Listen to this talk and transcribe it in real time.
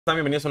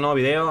Bienvenidos a un nuevo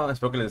video,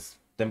 espero que les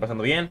estén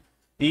pasando bien.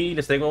 Y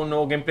les traigo un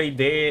nuevo gameplay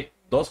de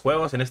dos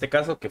juegos, en este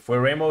caso, que fue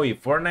Rainbow y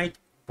Fortnite.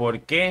 ¿Por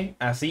qué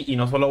así? Y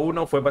no solo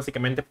uno, fue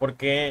básicamente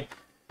porque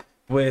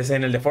pues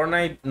en el de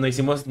Fortnite no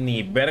hicimos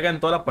ni verga en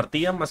toda la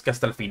partida, más que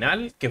hasta el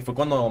final, que fue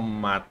cuando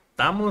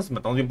matamos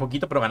bien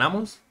poquito, pero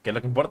ganamos, que es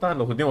lo que importa,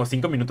 los últimos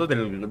 5 minutos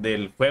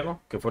del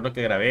juego, que fue lo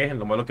que grabé,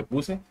 lo malo que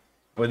puse.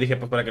 Pues dije,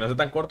 pues para que no sea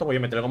tan corto, voy a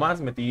meter algo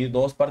más. Metí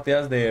dos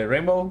partidas de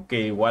Rainbow,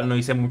 que igual no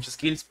hice muchos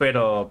kills,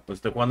 pero pues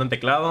estoy jugando en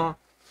teclado.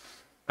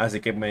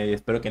 Así que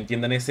espero que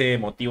entiendan ese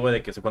motivo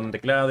de que estoy jugando en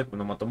teclado y pues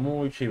no mato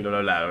mucho y bla,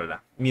 bla, bla, bla,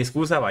 bla. Mi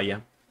excusa,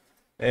 vaya.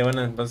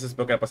 Bueno, entonces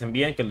espero que la pasen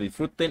bien, que lo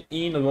disfruten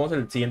y nos vemos en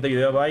el siguiente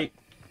video. Bye.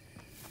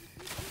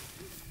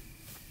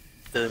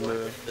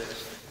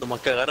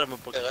 Nomás que agárrame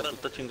porque tú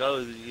estás chingado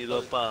y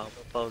lo pa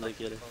donde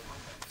quieres.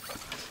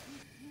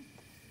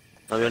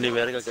 No veo ni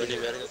verga, que ni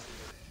verga.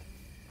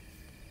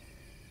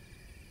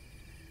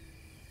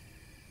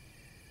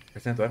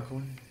 Está en tu arco,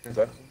 güey. Está en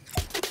tu arco.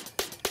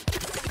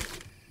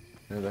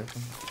 Está en tu arco.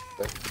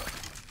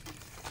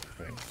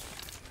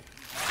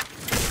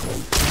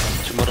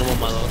 Chimorro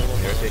mamador. A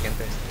ver si hay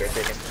gente. A ver si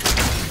hay gente.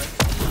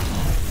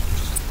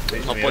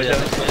 No podía.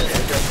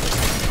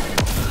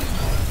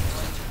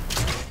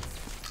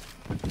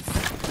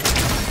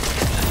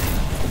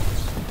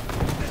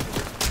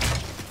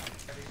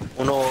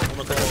 Uno que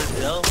está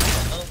retirado.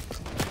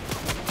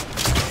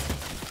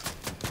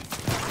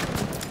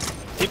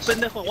 Sí,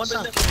 pendejo,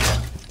 aguanta.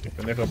 Qué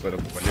pendejo, pero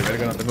como vale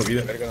verga no tengo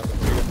vida.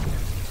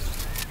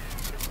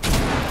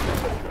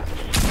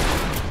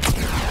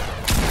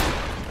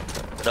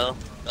 Cuidado.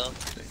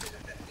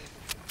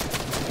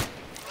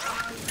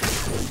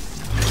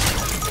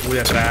 Muy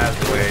atrás,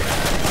 güey.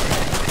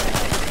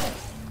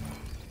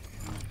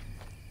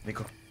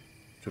 Nico,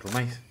 churro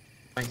maíz.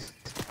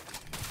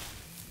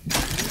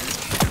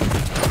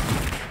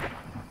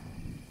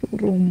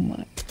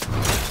 Roma.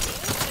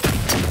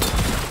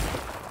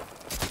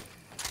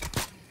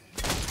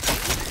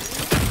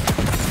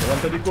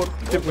 Levanta, Nico.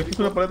 Te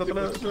pusiste una pared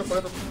atrás.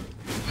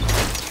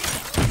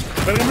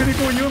 Cárgame,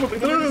 Nico, ayúdame a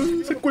atrás.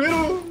 ¡Ese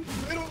cuero!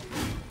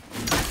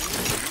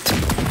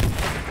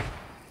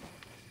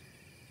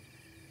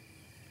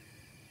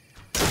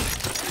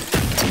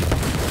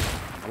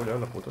 Le da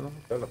la puta, ¿no?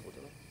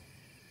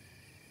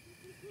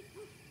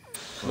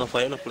 No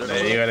falla los culeros.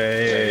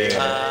 Le diga.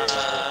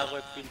 Ah,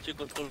 güey, pinche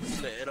control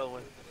culero,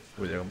 güey.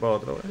 Voy a comprar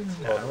otro, güey.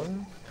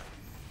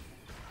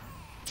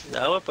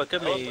 Ya, güey, ¿para qué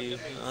mi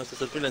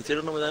asesor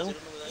financiero no me da, güey?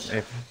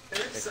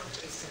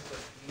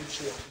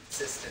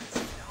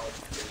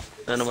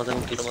 Nomás tengo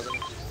un kilo,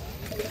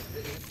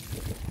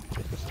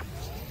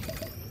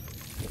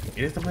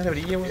 Mira, esta madre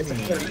brilla, güey. Mi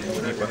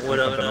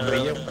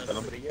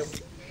pantalón brilla,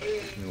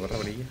 Mi gorra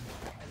brilla.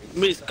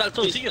 Mis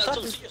calzoncillos,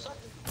 ¿sabes?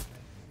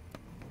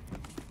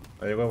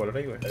 Ahí llegó a volar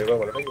ahí, güey.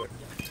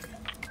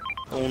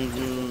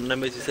 Un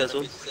Nemesis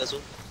azul.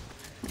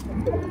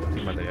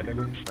 Sin materiales,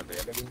 güey.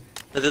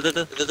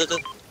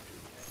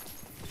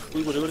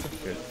 Uy, güey, güey.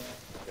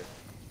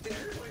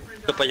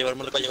 Para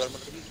llevármelo.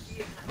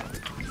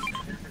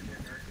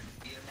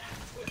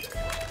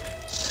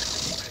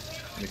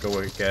 Nico,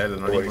 güey, queda el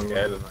anónimo,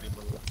 güey.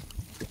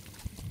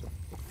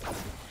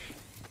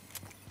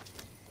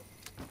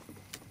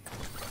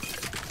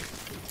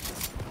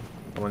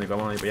 Vamos,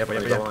 Nico, para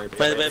allá.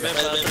 Ve,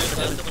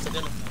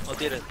 no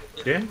tires.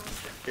 ¿Qué?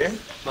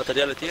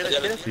 Materiales,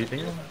 ¿quieres? Sí,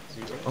 tengo.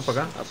 Vamos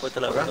para acá.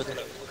 Apuéstala. Vamos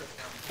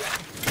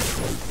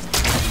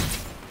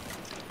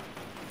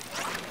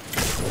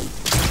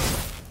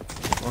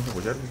a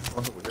apoyarle.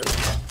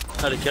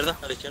 A la izquierda.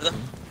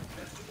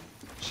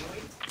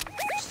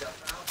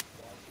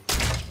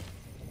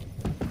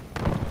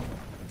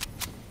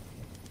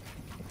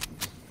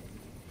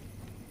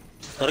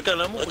 Ahora que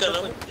hablamos.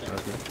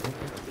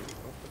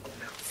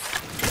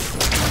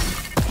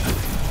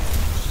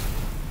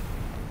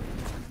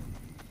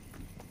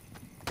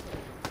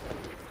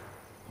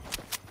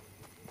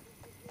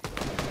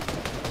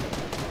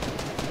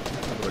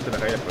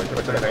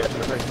 Aprovecha la calle.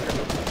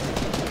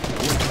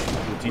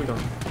 Luchito.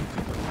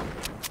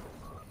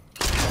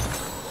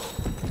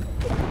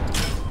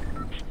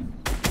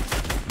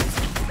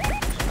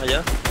 Allá,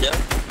 ya.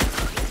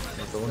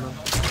 Mato uno.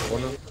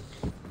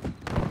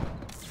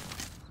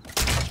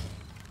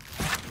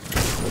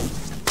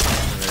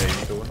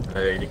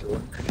 Ahí, Nico,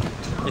 bueno.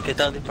 Es que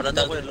estaban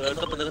disparando, güey. El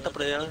otro pendejo está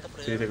por allá.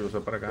 Sí, se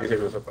cruzó para acá.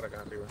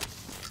 Arriba.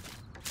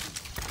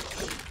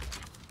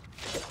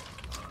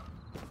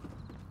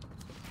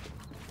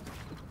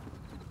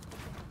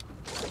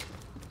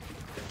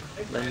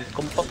 Ven,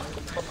 compa.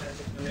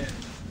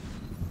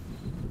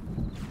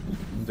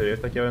 Debería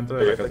estar aquí adentro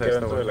de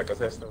la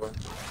casa esta, güey.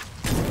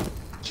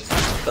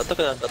 Dato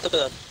que dan.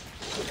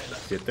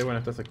 7, bueno,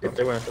 este sector.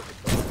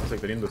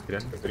 Sector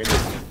industrial.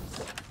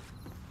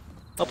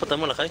 No, pues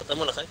tenemos la high.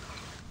 ¿Cómo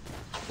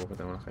que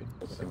tenemos la high?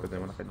 Siempre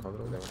tenemos la high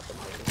nosotros.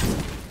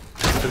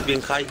 Es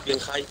bien high.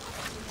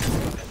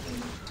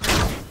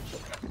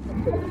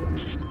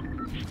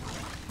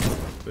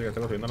 Oiga,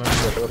 está corriendo a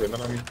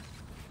mí.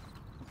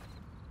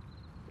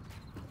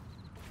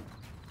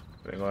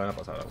 Vengo a la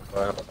pasada,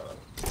 voy a la pasada.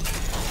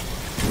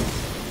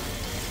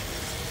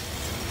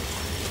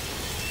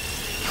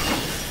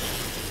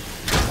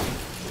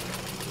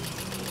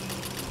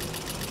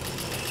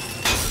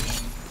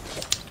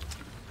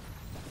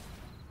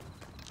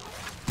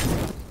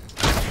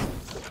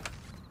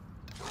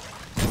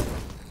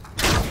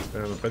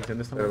 Pero me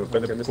entiendes,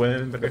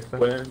 pueden ver que está.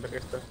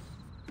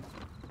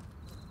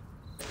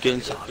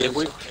 ¿Quién sabe,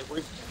 güey?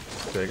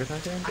 ¿Se ve que está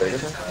aquí?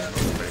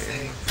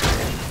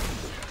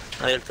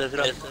 Ahí el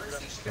tercero. No,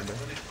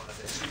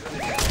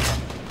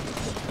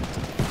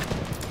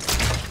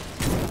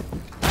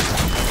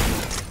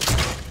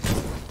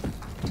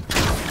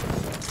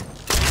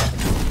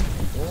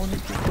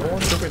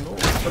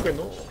 que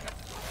no.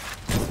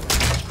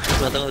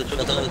 No tengo de hecho.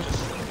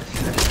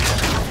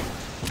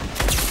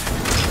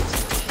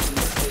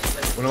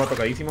 Uno va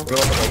tocadísimo.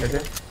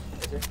 Ese.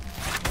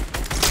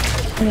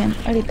 Bien,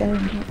 ahorita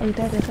vengo.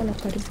 Ahorita regreso a la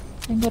pared.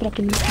 Vengo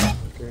rapidísimo.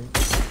 Okay.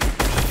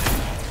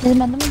 Les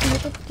mando un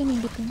mensaje para que me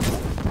inviten.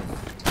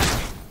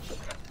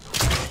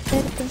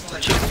 Cierto.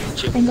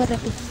 Vengo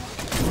rápido.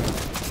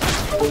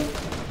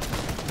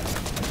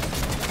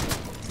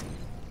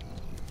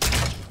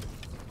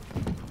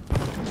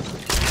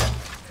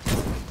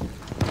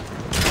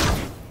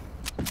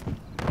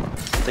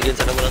 ¿De quién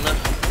saca volando?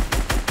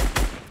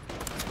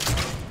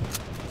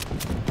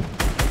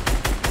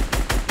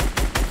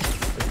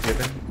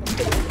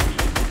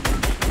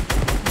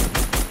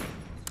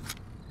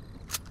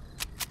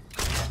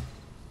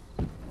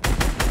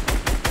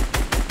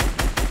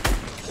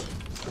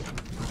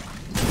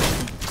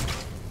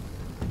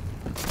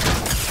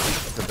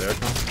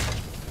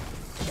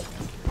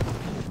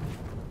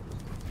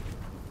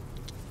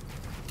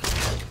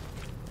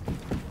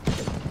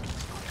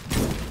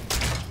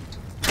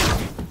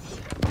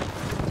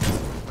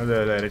 El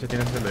de la derecha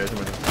tiene 68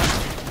 menos.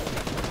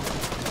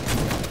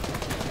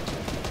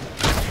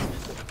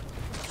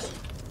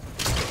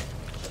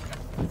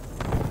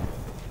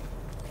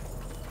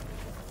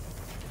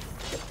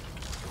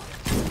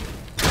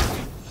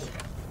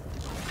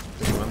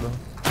 Estoy quemando.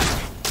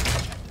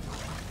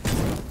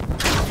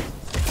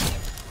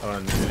 Ahora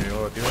el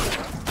enemigo batido.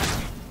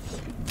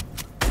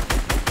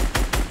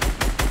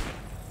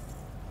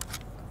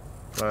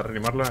 Para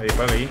reanimarla, ahí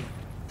para ahí.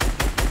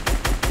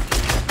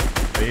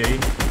 Ahí.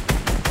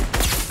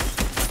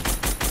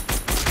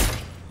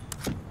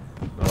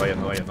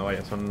 No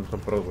vayas, son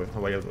pros, güey,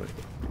 no vayas, güey.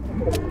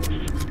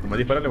 Nomás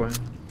disparale, güey.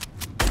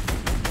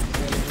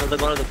 No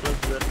tengo ganas de poner.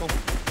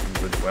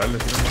 Pues disparale,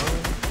 si no,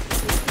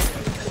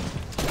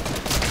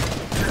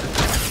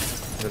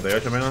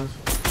 78 menos.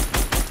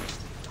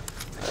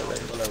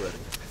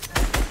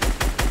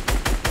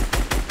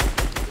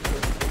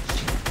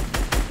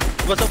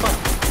 ¿Qué pasó, pa?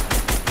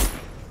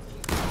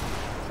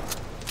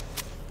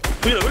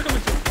 Mira, verga, me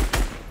echó.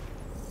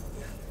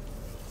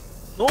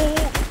 ¡No!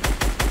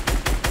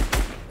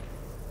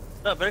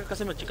 La verga,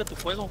 casi me chica tu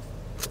fuego.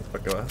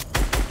 ¿Para qué va?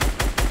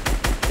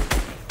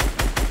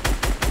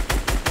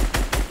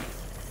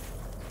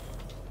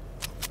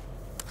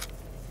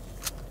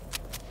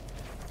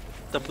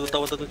 Esta puta está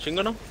botando un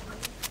chingo, ¿no?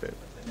 Sí.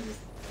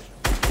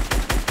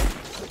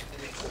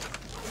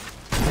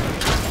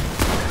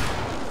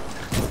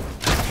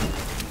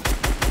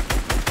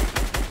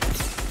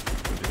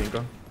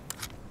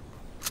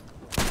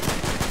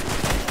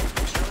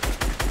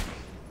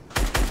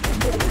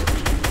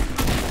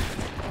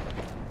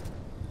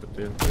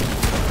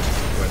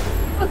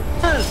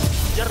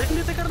 Ya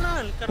ríndete,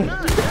 carnal, ya.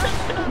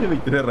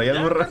 Victoria Rayal,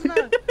 Ya, morra.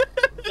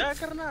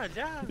 carnal,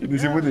 ya. No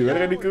hicimos ni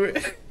verga, Nico, güey.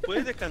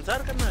 Puedes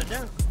descansar, carnal,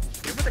 ya.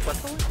 ¿Qué te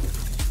cuánto, güey?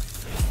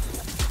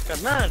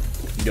 Carnal.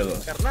 Yo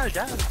 2. Carnal,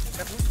 ya.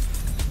 Carnal.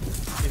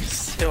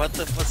 Ese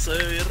vato pasó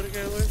de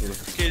verga, güey.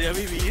 Quería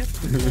vivir.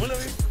 ¿Cómo lo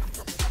vi?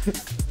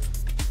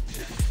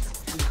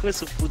 Hijo de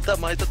su puta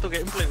madre, está tu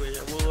gameplay, güey.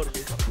 Ya voy a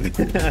dormir.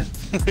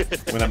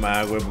 Buena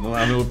más, güey. No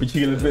mames, güey,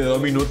 pinche gameplay de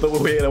 2 minutos,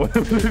 güey. Era buena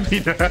para el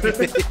final.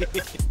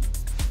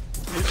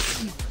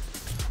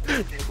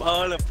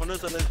 Vamos, le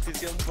pones a la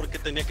descripción porque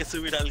tenía que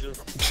subir algo.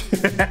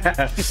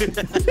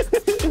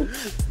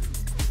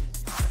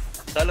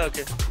 ¿Sale o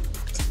qué?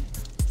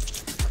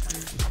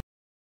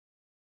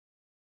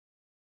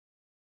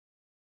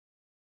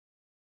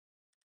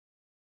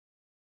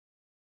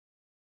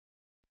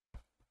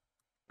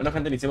 Bueno,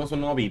 gente, le hicimos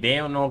un nuevo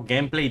video, un nuevo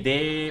gameplay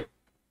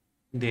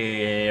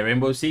de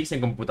Rainbow Six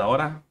en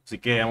computadora. Así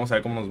que vamos a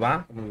ver cómo nos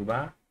va.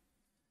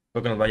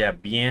 Espero que nos vaya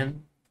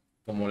bien.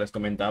 Como les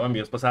comentaba en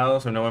videos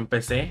pasados, soy nuevo en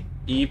PC.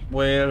 Y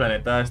pues la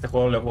neta, este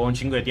juego le juego un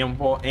chingo de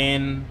tiempo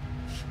en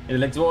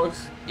el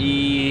Xbox.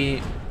 Y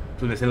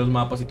pues le sé los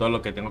mapas y todo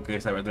lo que tengo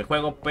que saber del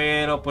juego.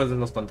 Pero pues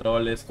los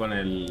controles con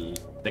el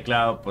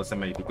teclado pues se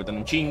me dificultan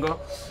un chingo.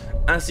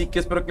 Así que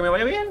espero que me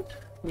vaya bien.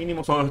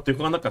 Mínimo solo estoy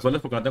jugando casuales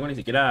porque no tengo ni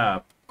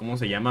siquiera, ¿cómo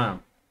se llama?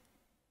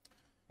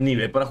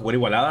 Nivel para jugar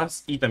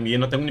igualadas. Y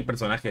también no tengo ni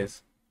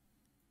personajes.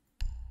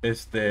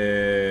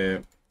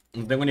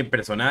 No tengo ni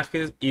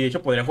personajes. Y de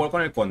hecho podría jugar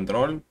con el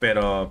control.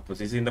 Pero pues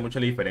sí se siente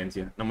mucho la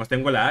diferencia. Nomás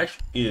tengo la Ash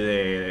y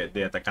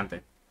de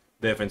atacante.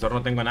 De defensor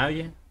no tengo a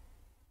nadie.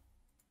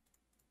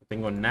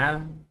 tengo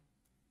nada.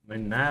 No hay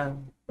nada.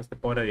 Este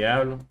pobre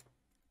diablo.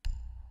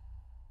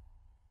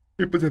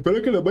 Y pues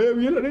espero que les vaya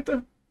bien, la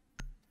neta.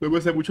 No me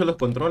sé mucho los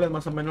controles,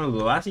 más o menos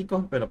lo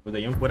básico, pero pues de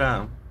ahí en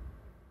fuera,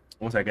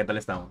 vamos a ver qué tal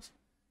estamos.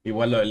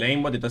 Igual lo del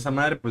aimbot y toda esa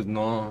madre, pues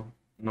no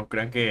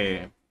crean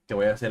que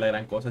voy a hacer la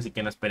gran cosa, así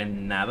que no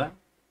esperen nada.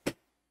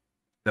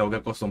 Tengo que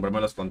acostumbrarme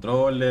a los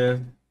controles,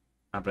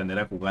 aprender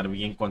a jugar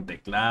bien con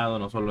teclado,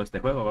 no solo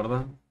este juego,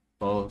 ¿verdad?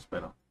 Todos,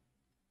 pero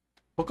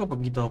poco a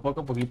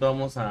poquito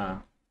vamos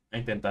a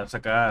intentar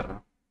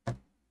sacar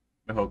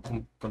mejor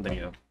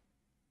contenido.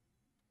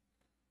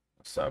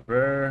 Vamos a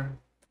ver.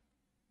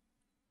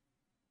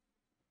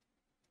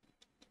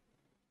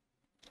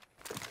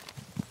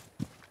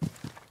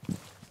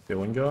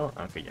 Según yo,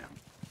 aquí ya.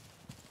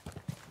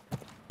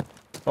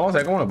 Vamos a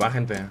ver cómo nos va,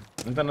 gente.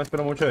 Ahorita no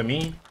espero mucho de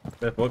mí,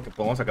 pero espero que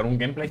podamos sacar un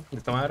gameplay de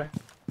esta madre.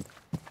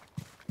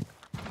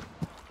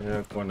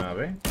 Con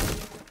AB.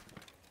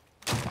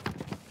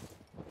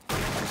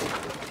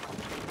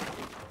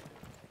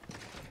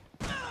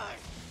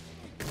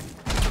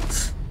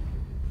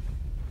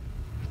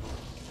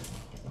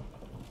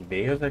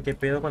 Ve, o sea, qué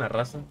pedo con la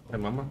raza de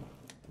mamá.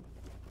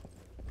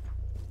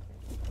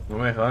 No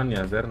me dejaban ni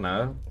hacer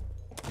nada.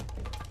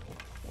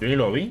 Yo ni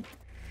lo vi.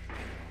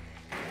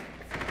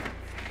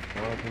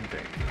 No lo apunté.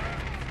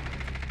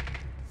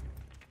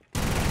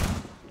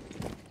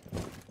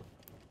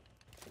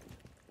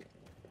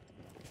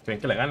 Quieren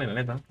que le ganen, la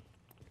neta.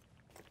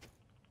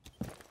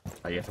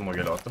 Ahí ya se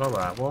movió el otro,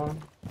 vamos.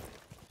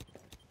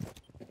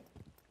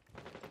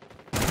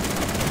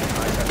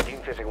 Faltan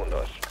 15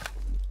 segundos.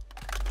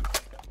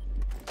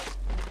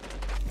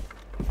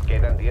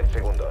 Quedan 10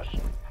 segundos.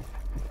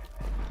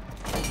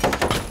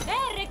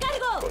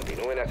 ¡Recargo!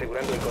 Continúen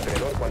asegurando el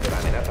contenedor cuando la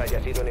amenaza haya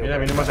sido Mira, neutralizada.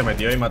 mínimo se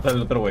metió y mató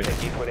al otro güey.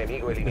 Equipo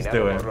enemigo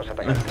eliminado güey. por los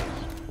atacantes.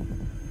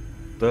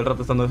 Todo el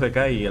rato estando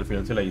FK y al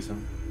final se la hizo.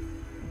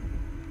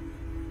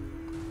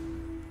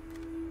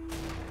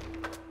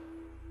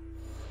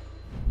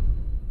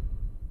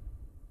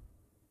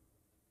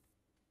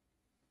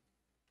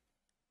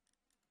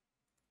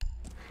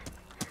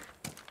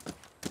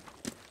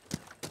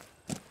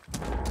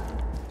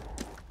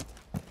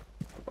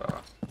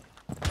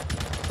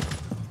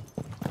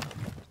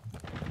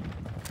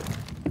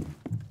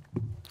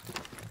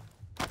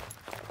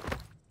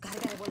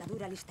 Carga de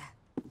voladura lista.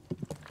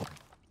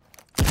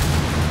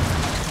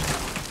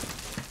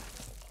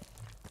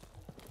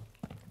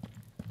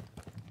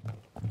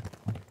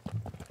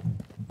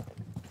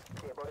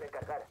 Debo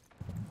recargar.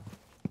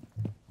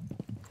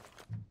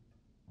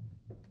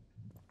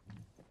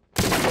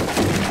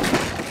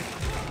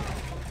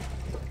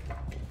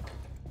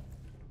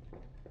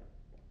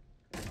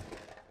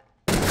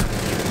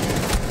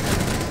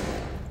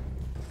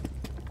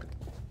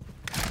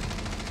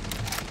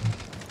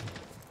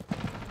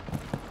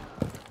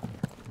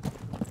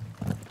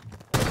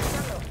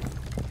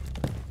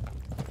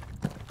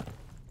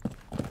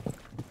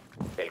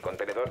 El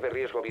contenedor de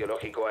riesgo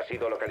biológico ha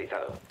sido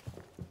localizado.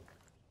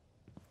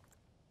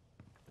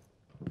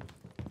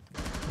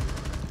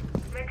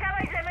 ¿Me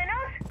echabais de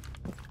menos?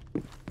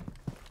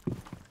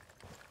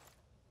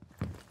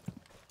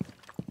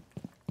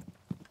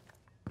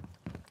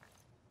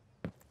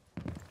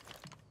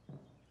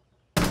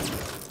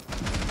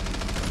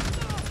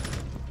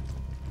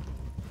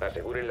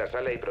 Aseguren la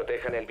sala y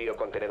protejan el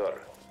biocontenedor.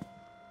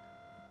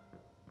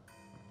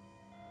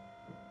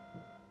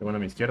 Tengo uno a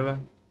mi izquierda.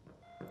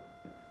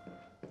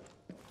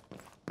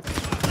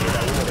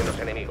 Queda uno de los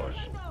enemigos.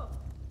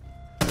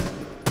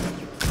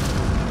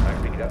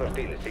 Actividad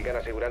hostil. Sigan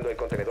asegurando el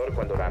contenedor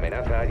cuando la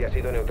amenaza haya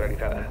sido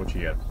neutralizada.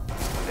 Cuchillar.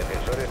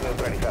 Defensores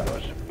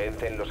neutralizados.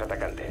 Vencen los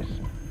atacantes.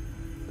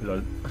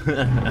 LOL.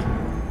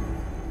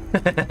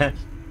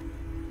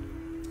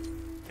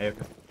 F.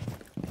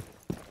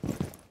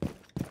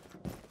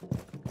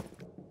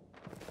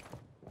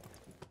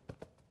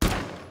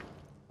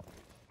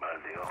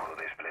 Mal de ojo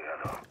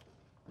desplegado.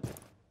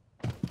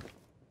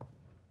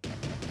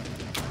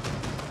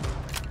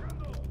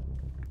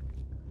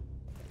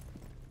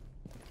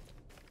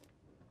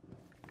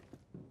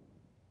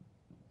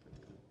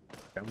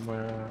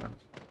 Cámara.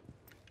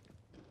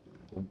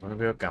 No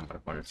veo cámara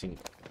con el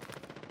 5.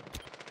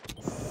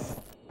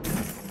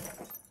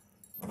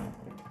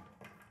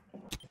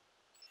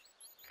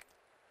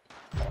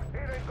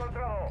 ¡Tiro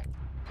encontrado!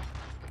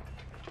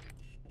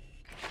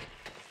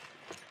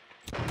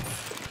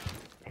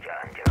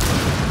 La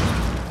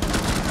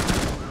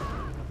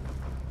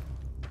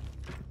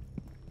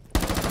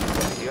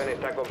misión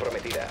está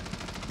comprometida.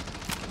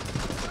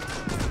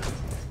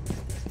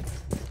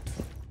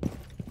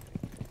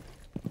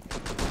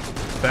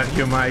 Thank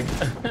you, Mike.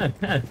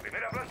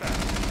 Primera planta.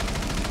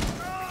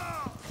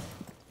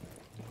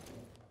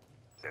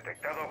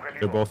 Detectado They're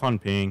objetivo. both on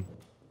ping.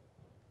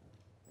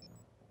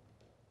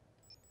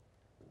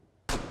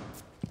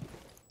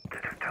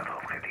 Detectado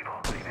objetivo.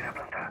 Primera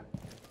planta.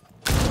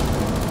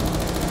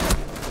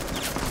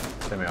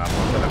 Se me va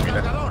mucho la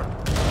pila.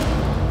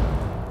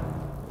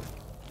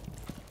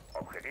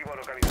 Objetivo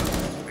localizado.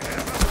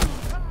 Primera planta.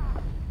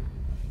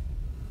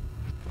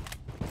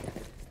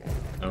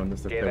 No, ¿Dónde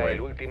está este Queda güey?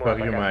 el último Fuck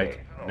you, atacante.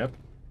 Mike. Nope.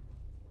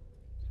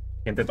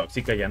 Gente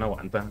tóxica ya no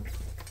aguanta.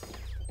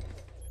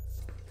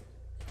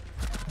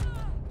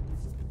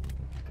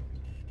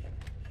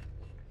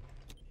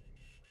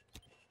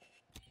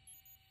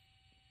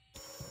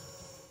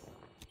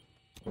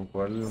 ¿Con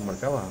cuál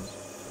marcaba?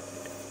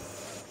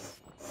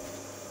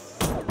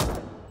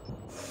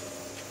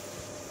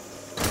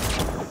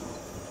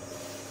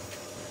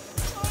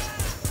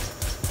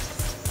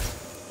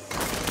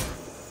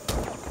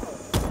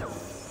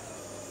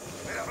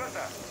 Primera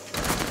planta.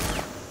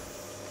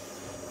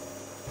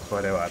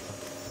 Pobre vato.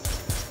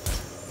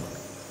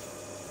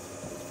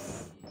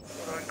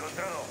 Uno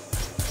encontrado.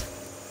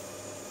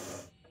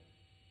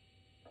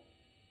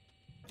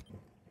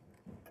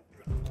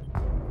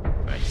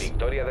 Nice.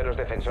 Victoria de los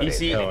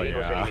defensores. Easy. Oh,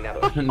 Enemigos yeah.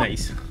 eliminados.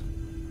 Nice.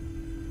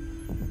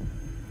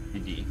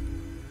 GG.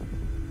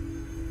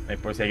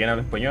 Por si alguien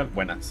habla español,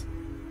 buenas.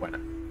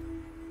 Buenas.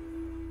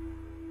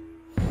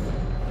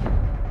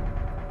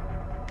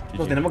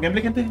 Pues tenemos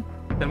gameplay, gente.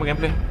 Tenemos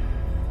gameplay.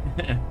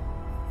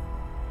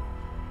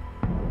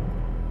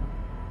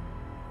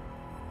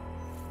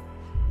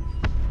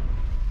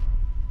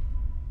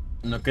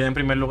 No quedé en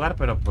primer lugar,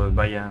 pero pues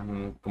vaya,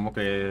 como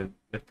que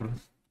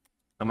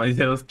nada más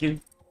dice 2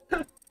 kills.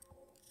 Voy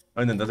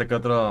a intentar sacar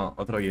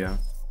otro guía.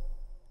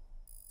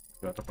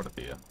 Otra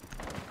partida.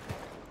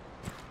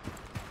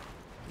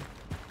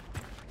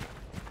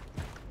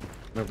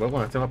 Me acuerdo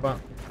con este mapa.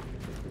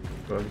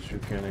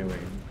 Anyway.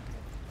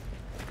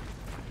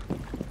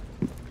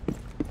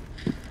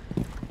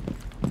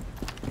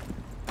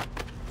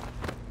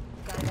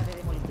 Carga de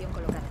demolición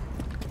colocada.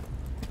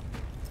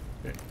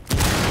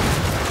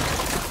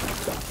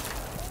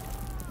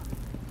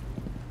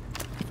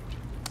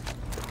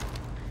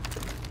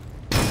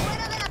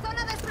 ¡Fuera de la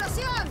zona de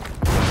explosión!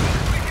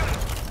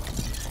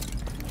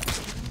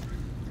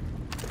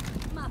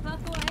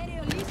 Mazazo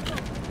aéreo listo.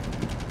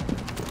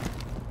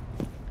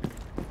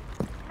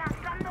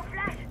 Lanzando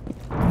flash.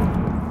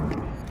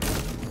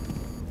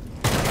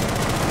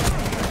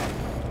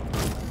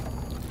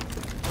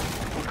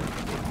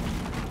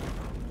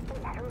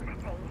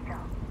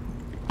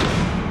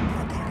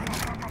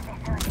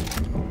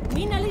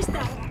 Mina lista.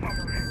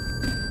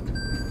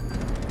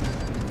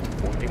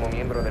 Último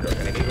miembro de los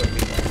enemigos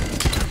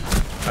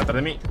vivos. Atrás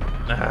de mí.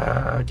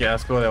 Ah, qué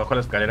asco, debajo de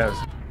las escaleras.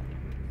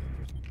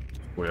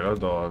 Cuidado los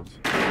dos.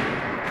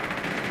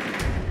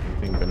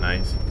 Cinco,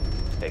 nice.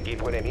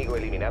 Equipo enemigo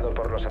eliminado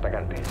por los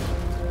atacantes.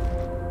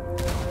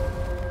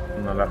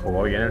 No la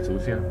jugó bien el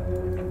sucio.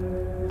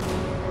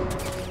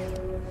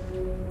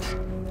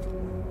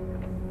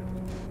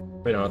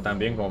 Pero no tan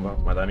bien como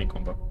matar a mi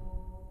compa.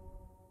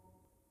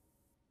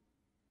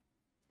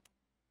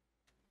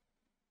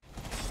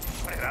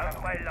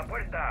 Trampa en la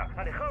puerta.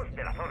 Alejaos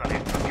de la zona de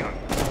explosión.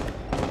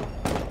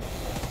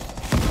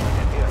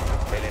 Atención,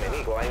 el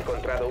enemigo ha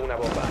encontrado una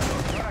bomba.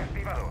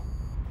 Activado.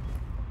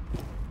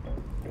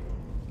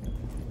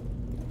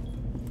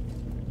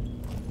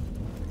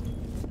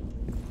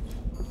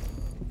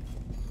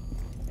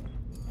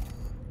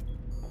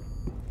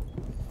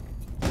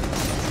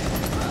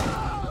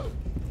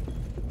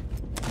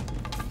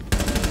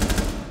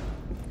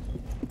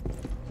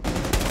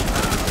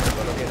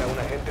 Solo queda un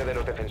agente de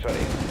los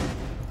defensores.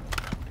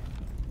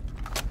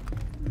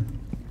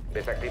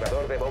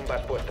 Desactivador de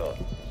bombas puesto.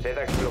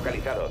 Sedax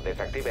localizado.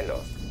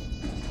 Desactívenlo.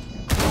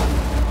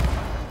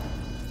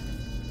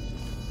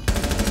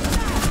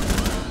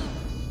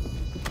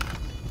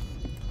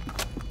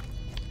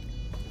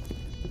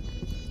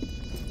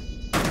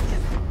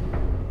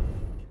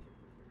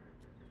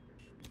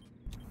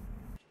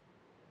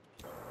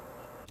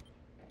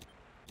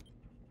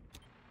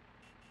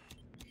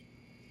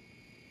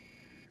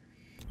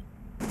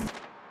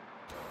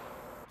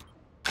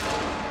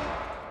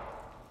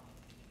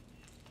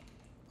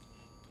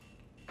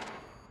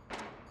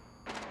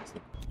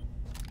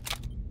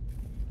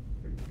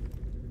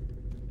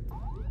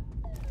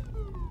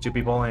 Two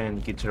people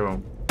in kitchen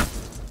room.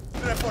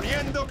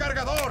 ¡Reponiendo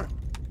cargador!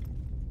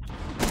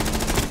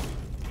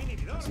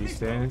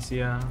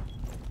 Asistencia.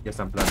 Ya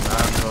están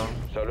plantando.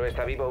 Solo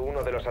está vivo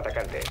uno de los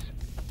atacantes.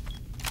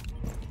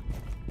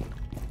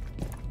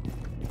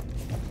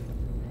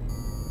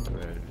 A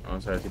ver,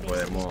 vamos a ver si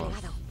podemos.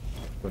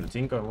 Con el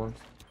 5, vamos.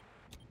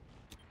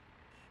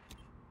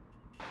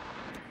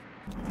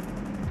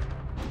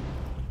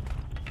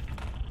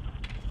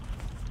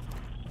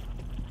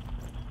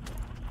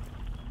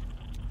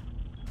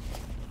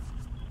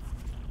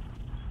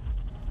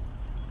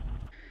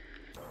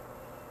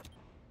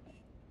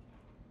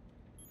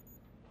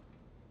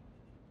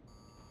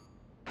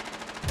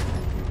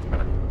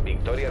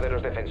 Victoria de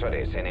los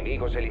defensores.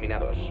 Enemigos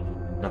eliminados.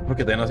 No,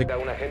 porque todavía no sé. Da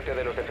un agente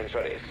de los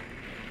defensores.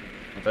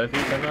 Atrás de ti,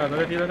 atrás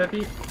de ti, atrás de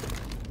ti.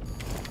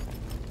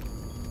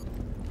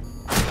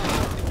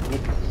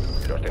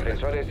 Los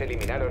defensores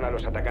eliminaron a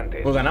los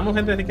atacantes. Pues ganamos,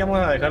 gente, así que vamos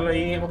a dejarlo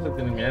ahí. Vamos a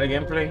terminar el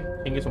gameplay.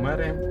 Chingue su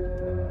madre.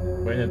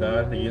 Voy a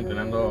intentar seguir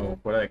entrenando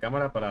fuera de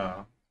cámara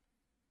para.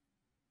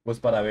 Pues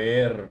para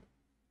ver.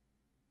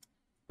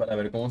 Para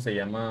ver cómo se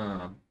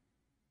llama.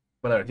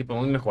 para ver si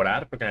podemos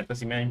mejorar, porque la neta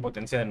sí me da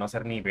impotencia de no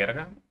hacer ni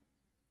verga.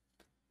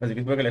 Así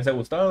que espero que les haya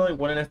gustado.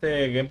 Igual en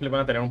este gameplay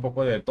van a tener un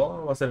poco de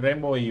todo. Va a ser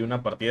Rainbow y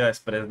una partida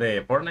express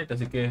de Fortnite.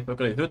 Así que espero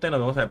que lo disfruten.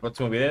 Nos vemos en el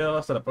próximo video.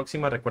 Hasta la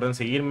próxima. Recuerden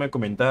seguirme,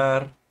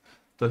 comentar,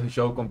 todo ese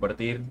show,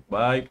 compartir.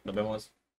 Bye. Nos vemos.